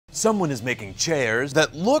Someone is making chairs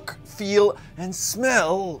that look, feel, and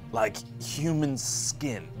smell like human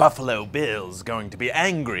skin. Buffalo Bill's going to be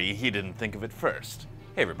angry he didn't think of it first.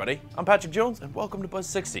 Hey everybody, I'm Patrick Jones and welcome to Buzz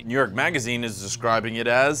 60. New York Magazine is describing it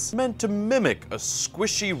as meant to mimic a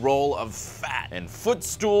squishy roll of fat and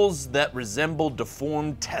footstools that resemble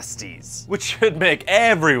deformed testes, which should make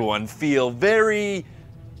everyone feel very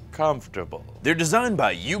comfortable. They're designed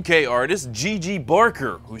by UK artist Gigi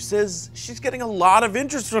Barker, who says she's getting a lot of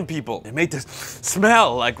interest from people. They made this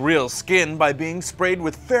smell like real skin by being sprayed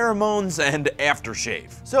with pheromones and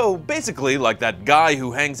aftershave. So basically like that guy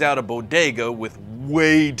who hangs out a bodega with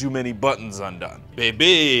way too many buttons undone.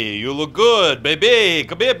 Baby, you look good, baby,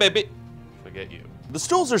 come here, baby. Forget you. The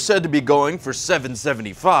stools are said to be going for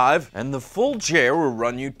 $775, and the full chair will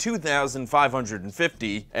run you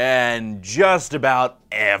 $2,550 and just about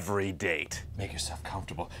every date. Make yourself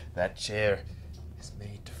comfortable. That chair is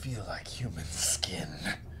made to feel like human skin.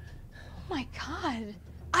 Oh my God.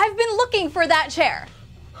 I've been looking for that chair.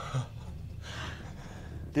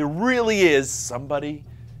 There really is somebody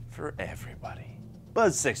for everybody.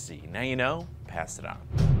 Buzz 60, now you know, pass it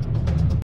on.